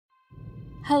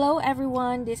Hello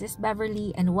everyone, this is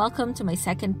Beverly and welcome to my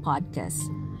second podcast.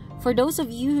 For those of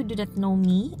you who do not know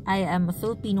me, I am a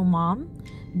Filipino mom,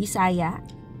 Bisaya,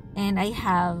 and I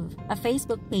have a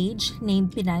Facebook page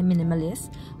named Minimalism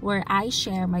where I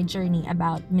share my journey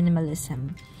about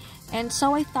minimalism. And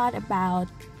so I thought about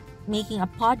making a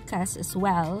podcast as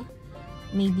well.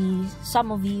 Maybe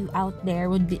some of you out there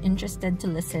would be interested to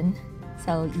listen.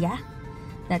 So yeah,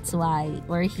 that's why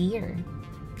we're here.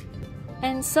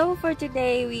 And so for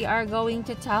today, we are going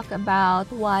to talk about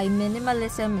why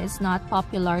minimalism is not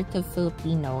popular to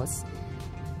Filipinos.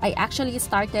 I actually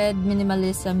started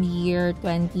minimalism year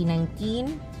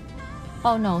 2019.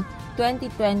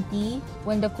 2020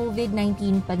 when the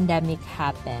COVID-19 pandemic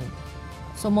happened.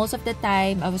 So most of the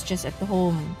time, I was just at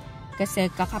home. Kasi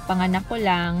kakapanganak ko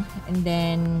lang and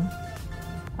then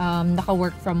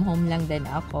naka-work from home lang din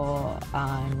ako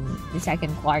on the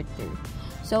second quarter.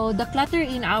 So the clutter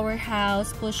in our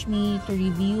house pushed me to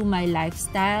review my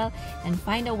lifestyle and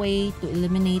find a way to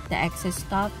eliminate the excess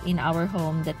stuff in our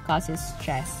home that causes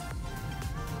stress.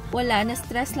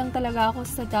 Na-stress lang talaga ako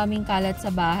sa daming kalat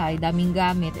sa bahay, daming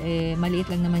gamit,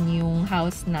 maliit lang naman yung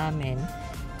house namin.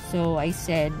 So I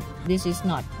said, this is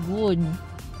not good.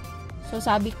 So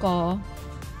sabi ko,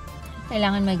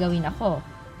 kailangan may gawin ako.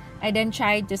 I then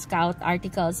tried to scout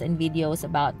articles and videos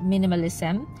about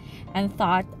minimalism and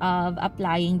thought of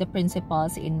applying the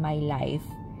principles in my life.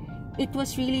 It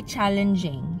was really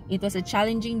challenging. It was a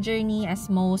challenging journey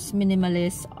as most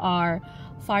minimalists are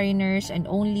foreigners and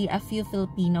only a few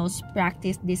Filipinos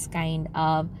practice this kind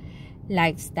of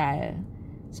lifestyle.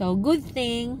 So good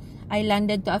thing I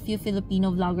landed to a few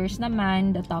Filipino vloggers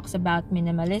naman that talks about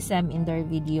minimalism in their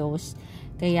videos.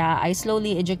 Kaya I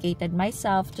slowly educated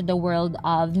myself to the world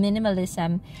of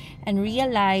minimalism and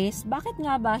realized bakit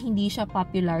nga ba hindi siya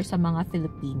popular sa mga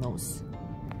Filipinos.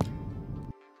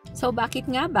 So bakit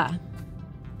nga ba?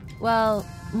 Well,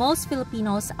 most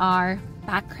Filipinos are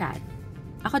pack rat.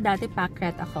 Ako dati pack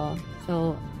rat ako. So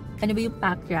ano ba yung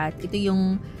pack rat? Ito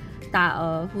yung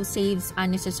tao who saves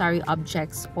unnecessary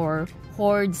objects or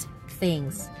hoards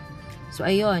things. So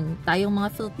ayun, tayong mga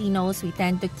Filipinos, we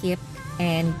tend to keep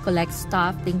and collect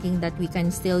stuff thinking that we can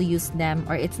still use them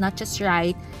or it's not just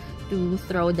right to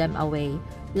throw them away.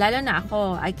 Lalo na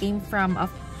ako, I came from a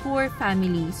poor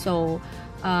family, so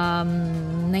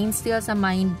na-instill sa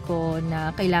mind ko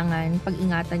na kailangan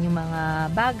pag-ingatan yung mga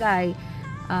bagay.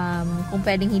 Kung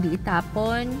pwedeng hindi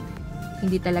itapon,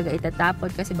 hindi talaga itatapon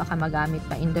kasi baka magamit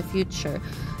pa in the future.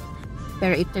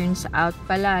 Pero it turns out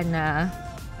pala na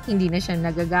hindi na siya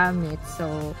nagagamit,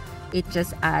 so it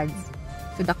just adds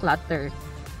to the clutter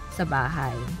sa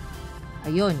bahay.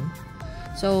 Ayun.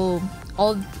 So,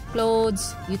 old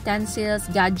clothes, utensils,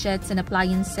 gadgets, and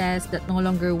appliances that no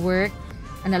longer work,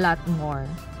 and a lot more.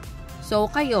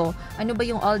 So, kayo, ano ba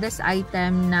yung oldest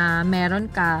item na meron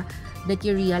ka that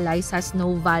you realize has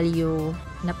no value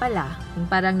na pala? Yung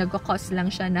parang nagkakos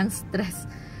lang siya ng stress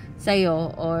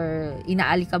sa'yo or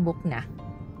inaalikabok na.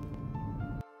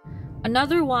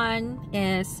 Another one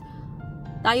is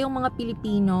tayong mga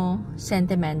Pilipino,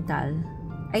 sentimental.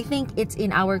 I think it's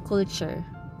in our culture.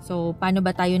 So, paano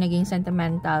ba tayo naging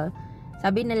sentimental?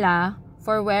 Sabi nila,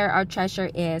 for where our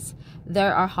treasure is, there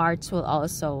our hearts will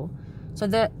also. So,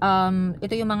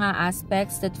 ito yung mga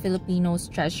aspects that Filipinos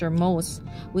treasure most.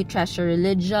 We treasure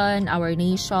religion, our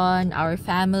nation, our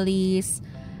families,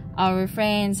 our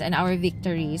friends, and our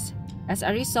victories. As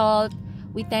a result,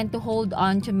 we tend to hold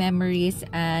on to memories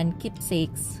and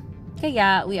keepsakes.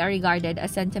 Kaya, we are regarded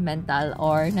as sentimental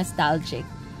or nostalgic.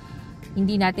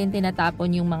 Hindi natin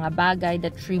tinatapon yung mga bagay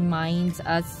that reminds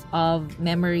us of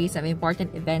memories of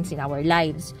important events in our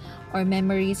lives or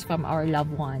memories from our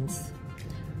loved ones.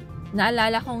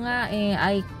 Naalala ko nga,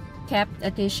 I kept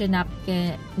a tissue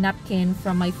napkin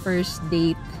from my first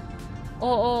date.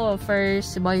 Oo,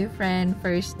 first boyfriend,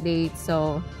 first date.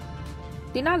 So,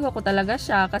 tinago ko talaga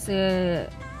siya kasi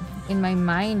in my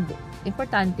mind,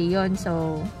 importante yon.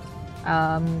 So,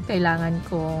 kailangan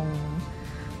kong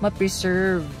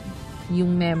ma-preserve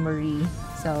yung memory.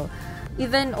 So,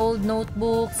 even old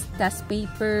notebooks, test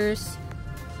papers,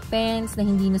 pens na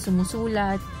hindi na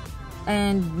sumusulat,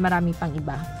 and marami pang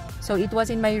iba. So, it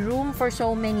was in my room for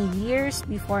so many years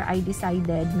before I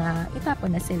decided na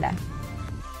itapon na sila.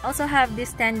 I also have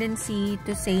this tendency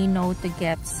to say no to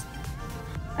gifts.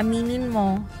 Aminin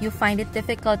mo, you find it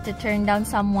difficult to turn down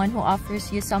someone who offers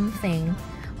you something.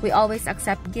 We always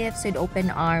accept gifts with open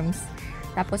arms.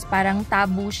 Tapos parang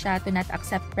taboo siya to not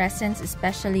accept presents,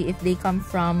 especially if they come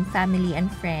from family and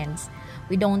friends.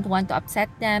 We don't want to upset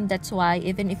them. That's why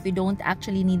even if we don't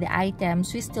actually need the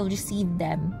items, we still receive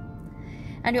them.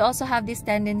 And we also have this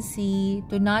tendency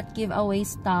to not give away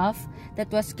stuff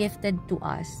that was gifted to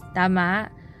us.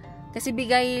 Tama? Kasi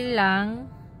bigay lang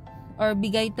or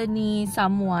bigay to ni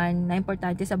someone na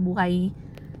importante sa buhay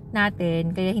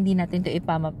natin, kaya hindi natin to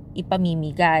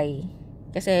ipamimigay.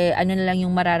 Kasi ano na lang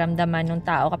yung mararamdaman ng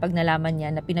tao kapag nalaman niya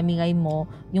na pinamigay mo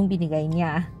yung binigay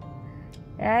niya.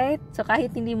 Right? So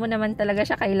kahit hindi mo naman talaga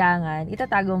siya kailangan,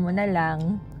 itatago mo na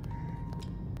lang.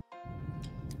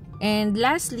 And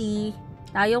lastly,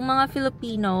 tayong mga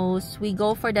Filipinos, we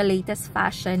go for the latest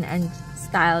fashion and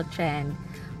style trend.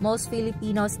 Most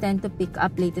Filipinos tend to pick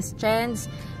up latest trends,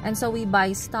 and so we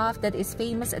buy stuff that is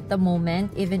famous at the moment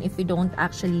even if we don't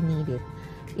actually need it.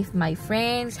 If my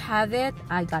friends have it,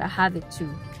 I gotta have it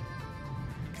too.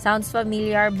 Sounds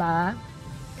familiar ba?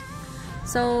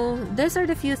 So, these are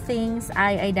the few things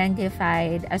I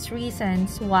identified as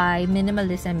reasons why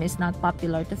minimalism is not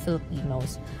popular to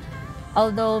Filipinos.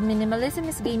 Although minimalism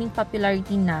is gaining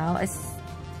popularity now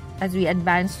as we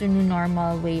advance to new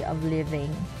normal way of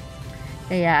living.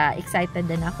 Kaya excited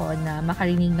din ako na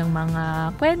makarinig ng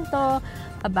mga kwento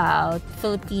about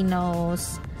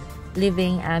Filipinos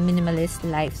living a minimalist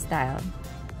lifestyle.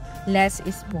 Less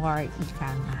is more, ika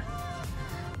nga.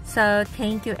 So,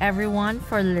 thank you everyone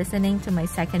for listening to my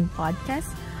second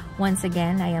podcast. Once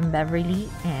again, I am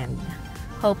Beverly and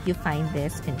hope you find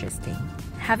this interesting.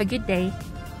 Have a good day.